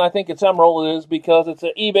 Only reason I think it's emerald is because it's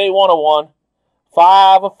an eBay 101.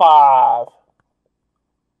 5 of 5.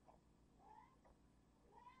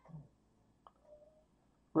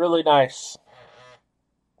 Really nice.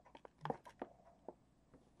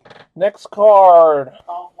 Next card.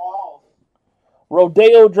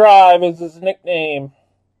 Rodeo Drive is his nickname.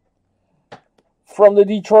 From the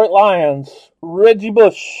Detroit Lions, Reggie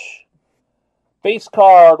Bush. Base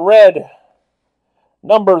card, red.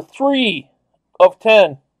 Number 3 of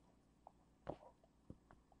 10.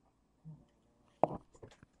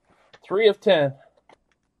 3 of 10.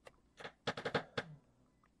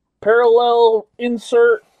 Parallel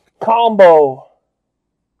insert combo.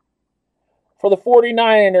 For the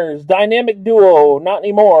 49ers, dynamic duo, not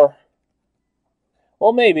anymore.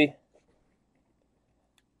 Well, maybe.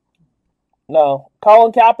 No.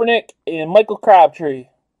 Colin Kaepernick and Michael Crabtree.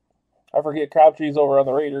 I forget Crabtree's over on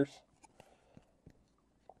the Raiders.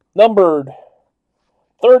 Numbered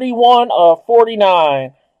 31 of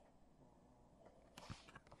 49.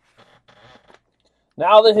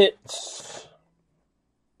 Now the hits.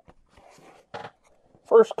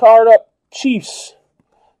 First card up, Chiefs.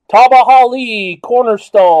 Taba Hali,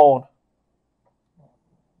 cornerstone.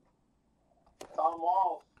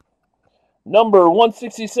 Number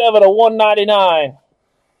 167 of 199.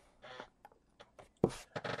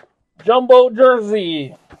 Jumbo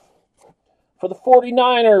jersey for the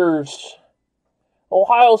 49ers.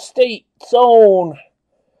 Ohio State zone.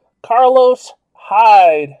 Carlos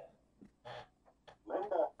Hyde.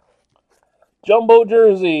 Linda. Jumbo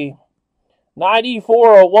jersey.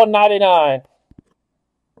 94 of 199.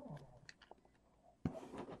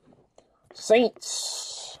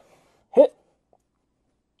 Saints. Hit.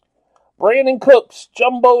 Brandon Cooks.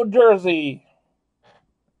 Jumbo jersey.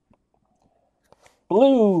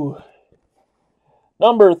 Blue.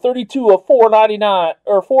 Number 32 of 499.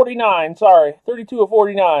 Or 49, sorry. 32 of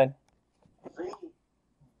 49. Z.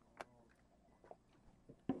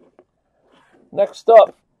 Next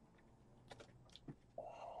up,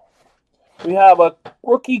 we have a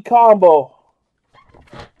rookie combo.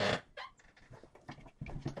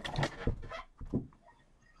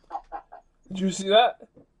 Did you see that?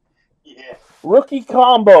 Yeah. Rookie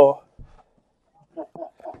combo.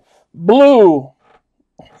 Blue.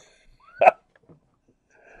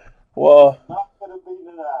 Well, Not gonna be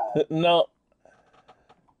denied. no.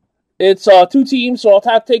 It's two teams, so I'll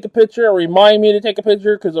have to take a picture. Remind me to take a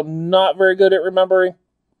picture because I'm not very good at remembering.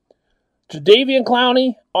 Jadeveon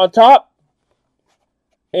Clowney on top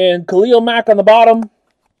and Khalil Mack on the bottom.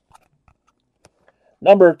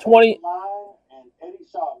 Number 20. Line and Eddie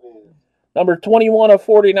Chavez. Number 21 of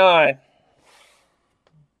 49.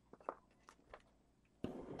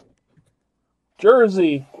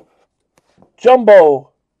 Jersey. Jumbo.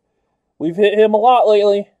 We've hit him a lot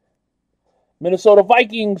lately. Minnesota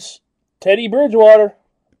Vikings. Teddy Bridgewater.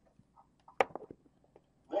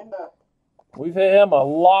 Linda. We've hit him a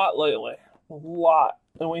lot lately. A lot.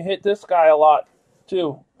 And we hit this guy a lot,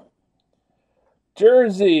 too.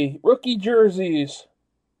 Jersey. Rookie jerseys.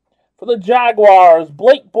 For the Jaguars.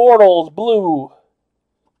 Blake Bortles. Blue.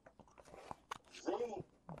 Z.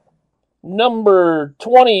 Number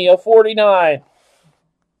 20 of 49.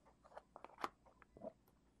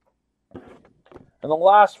 And the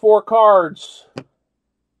last four cards.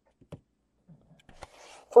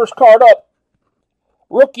 First card up.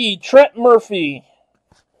 Rookie Trent Murphy.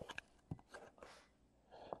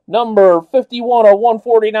 Number 51 of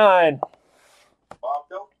 149.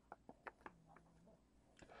 Bobdo.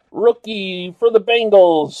 Rookie for the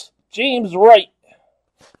Bengals. James Wright.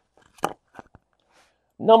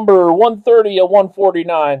 Number 130 of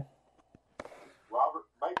 149. Robert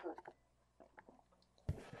Baker.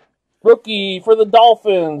 Rookie for the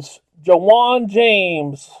Dolphins. Jawan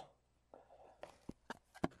James.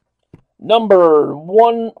 Number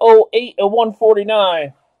 108 of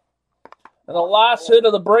 149. And the last hit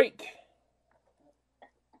of the break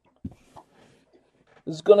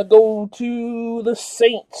is going to go to the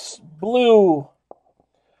Saints. Blue.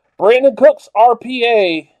 Brandon Cooks,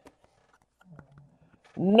 RPA.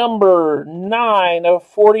 Number 9 of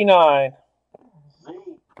 49. Z.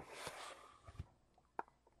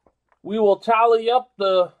 We will tally up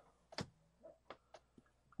the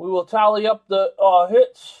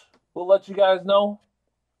hits. We'll let you guys know.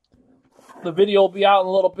 The video will be out in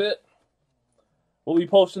a little bit. We'll be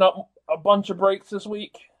posting up a bunch of breaks this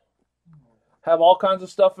week. Have all kinds of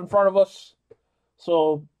stuff in front of us.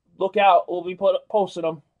 So look out. We'll be posting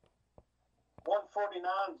them.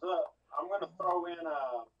 149's up. I'm going to throw in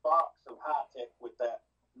a box of High Tech with that.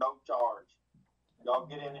 No charge. Y'all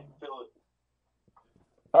get in it and fill it.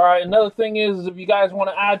 All right. Another thing is, if you guys want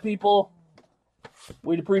to add people,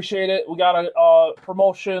 we'd appreciate it. We got a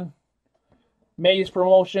promotion, May's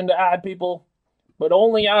promotion to add people, but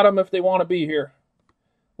only add them if they want to be here.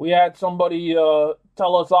 We had somebody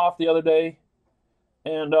tell us off the other day,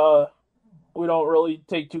 and we don't really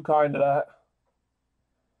take too kind to that.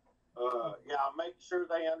 Yeah, make sure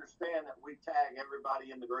they understand that we tag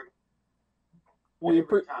everybody in the group.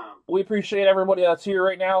 We appreciate everybody that's here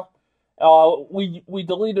right now. We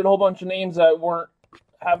deleted a whole bunch of names that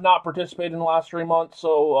have not participated in the last 3 months,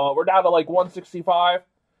 so we're down to like 165.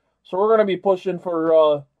 So we're going to be pushing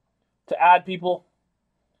for to add people.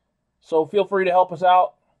 So feel free to help us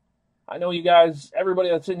out. I know you guys, everybody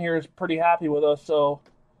that's in here is pretty happy with us, so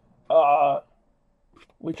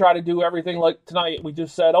we try to do everything like tonight. We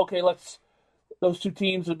just said, okay, those two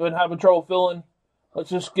teams have been having trouble filling.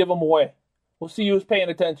 Let's just give them away. We'll see who's paying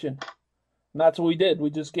attention. And that's what we did.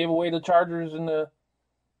 We just gave away the Chargers and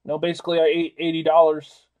basically I ate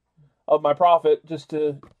 $80 of my profit just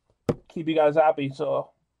to keep you guys happy.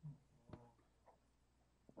 So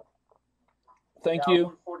thank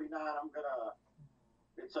you. 149,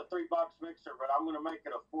 it's a 3-box mixer, but I'm gonna make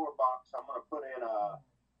it a 4-box. I'm gonna put in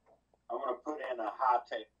a High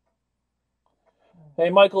Tech. Hey,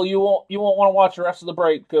 Michael, you won't want to watch the rest of the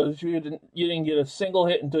break because you didn't get a single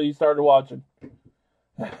hit until you started watching.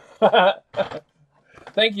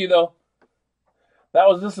 Thank you, though. That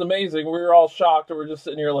was just amazing. We were all shocked. We were just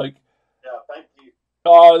sitting here like, yeah, thank you.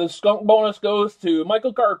 The skunk bonus goes to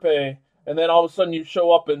Michael Carpe, and then all of a sudden you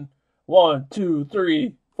show up in 1, 2,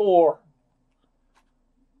 3, 4.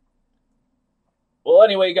 Well,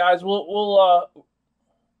 anyway, guys,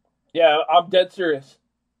 yeah, I'm dead serious.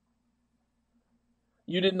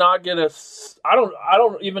 You did not get I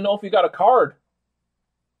don't even know if you got a card.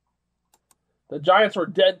 The Giants were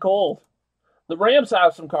dead cold. The Rams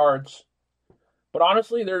have some cards, but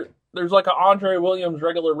honestly, there's like an Andre Williams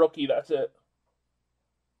regular rookie. That's it.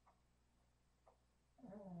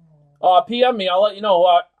 PM me. I'll let you know.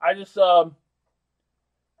 I just I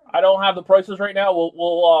don't have the prices right now.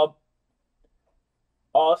 We'll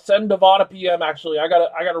send Devon a PM. Actually, I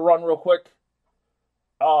gotta run real quick.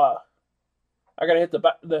 I gotta hit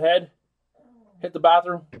the head, hit the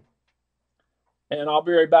bathroom, and I'll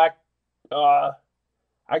be right back. I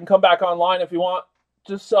can come back online if you want.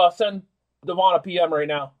 Just send Devon a PM right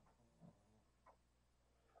now.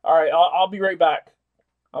 All right, I'll be right back.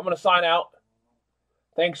 I'm gonna sign out.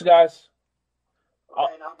 Thanks, guys.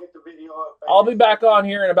 Okay, and I'll get the video up. I'll be back on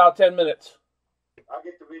here in about 10 minutes. I'll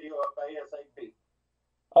get the video up ASAP.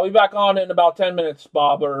 I'll be back on in about 10 minutes,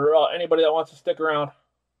 Bob, or anybody that wants to stick around.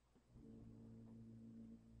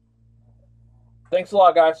 Thanks a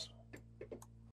lot, guys.